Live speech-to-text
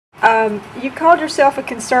You called yourself a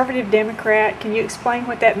conservative Democrat. Can you explain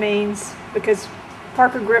what that means? Because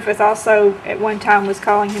Parker Griffith also at one time was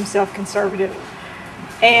calling himself conservative.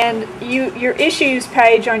 And your issues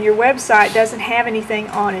page on your website doesn't have anything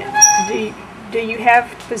on it. Do you have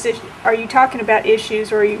position? Are you talking about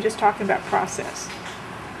issues, or are you just talking about process?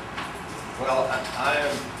 Well,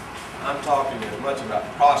 I'm talking as much about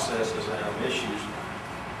process as I am issues.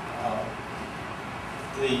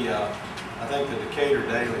 I think the Decatur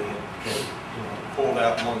Daily had pulled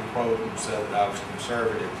out one quote and said that I was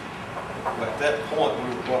conservative. But at that point,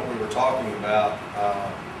 what we were talking about,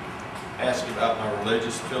 asked about my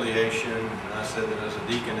religious affiliation, and I said that I was a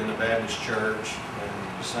deacon in a Baptist church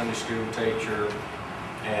and a Sunday school teacher,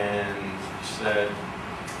 and he said,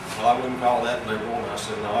 well, I wouldn't call that liberal, and I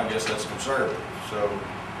said, no, I guess that's conservative. So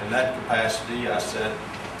in that capacity, I said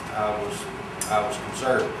I was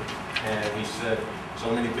conservative, and he said, so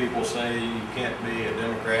many people say you can't be a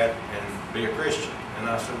Democrat and be a Christian. And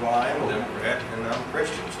I said, well, I am a Democrat and I'm a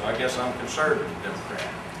Christian, so I guess I'm a conservative Democrat.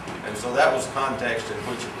 And so that was the context in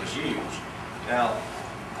which it was used. Now,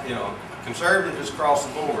 conservative is across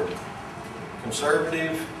the board.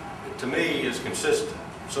 Conservative, to me, is consistent.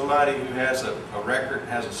 Somebody who has a record,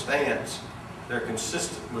 has a stance, they're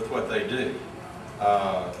consistent with what they do.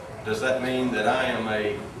 Does that mean that I am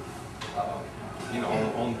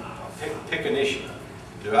pick an issue?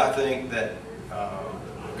 Do I think that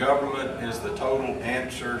government is the total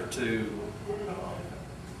answer to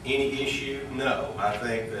any issue? No. I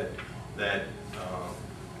think that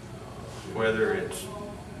whether it's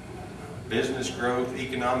business growth,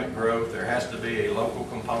 economic growth, there has to be a local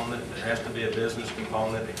component, there has to be a business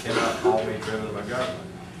component. It cannot all be driven by government.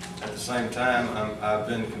 At the same time, I've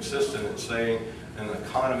been consistent in saying an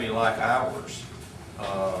economy like ours,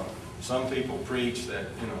 some people preach that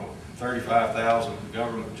 35,000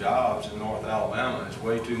 government jobs in North Alabama is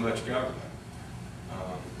way too much government.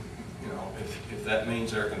 If that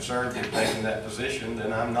means they're conservative taking that position,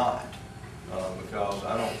 then I'm not, because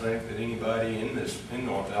I don't think that anybody in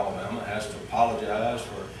North Alabama has to apologize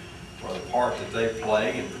for the part that they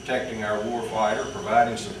play in protecting our warfighter,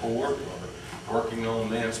 providing support, or working on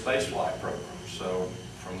manned spaceflight programs. So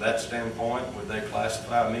from that standpoint, would they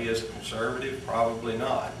classify me as a conservative? Probably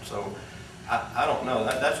not. So I don't know.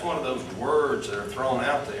 That's one of those words that are thrown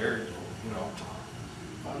out there,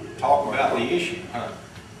 to talk about the issue.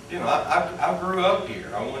 I grew up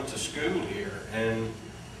here. I went to school here, and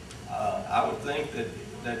I would think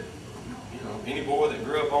that any boy that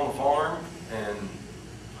grew up on a farm and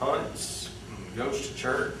hunts and goes to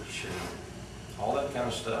church and all that kind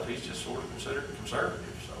of stuff, he's just sort of considered conservative.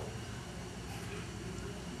 So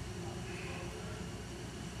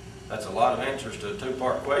that's a lot of answers to a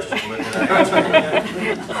two-part question, but did I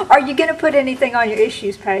answer it? Are you going to put anything on your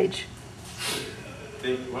issues page?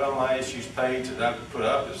 Well, my issues page that I've put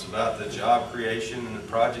up is about the job creation and the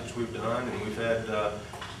projects we've done, and we've had a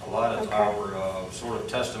lot of our sort of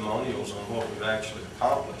testimonials on what we've actually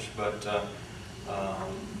accomplished. But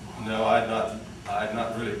no, I had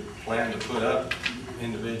not really planned to put up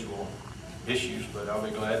individual issues, but I'll be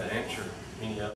glad to answer any of them.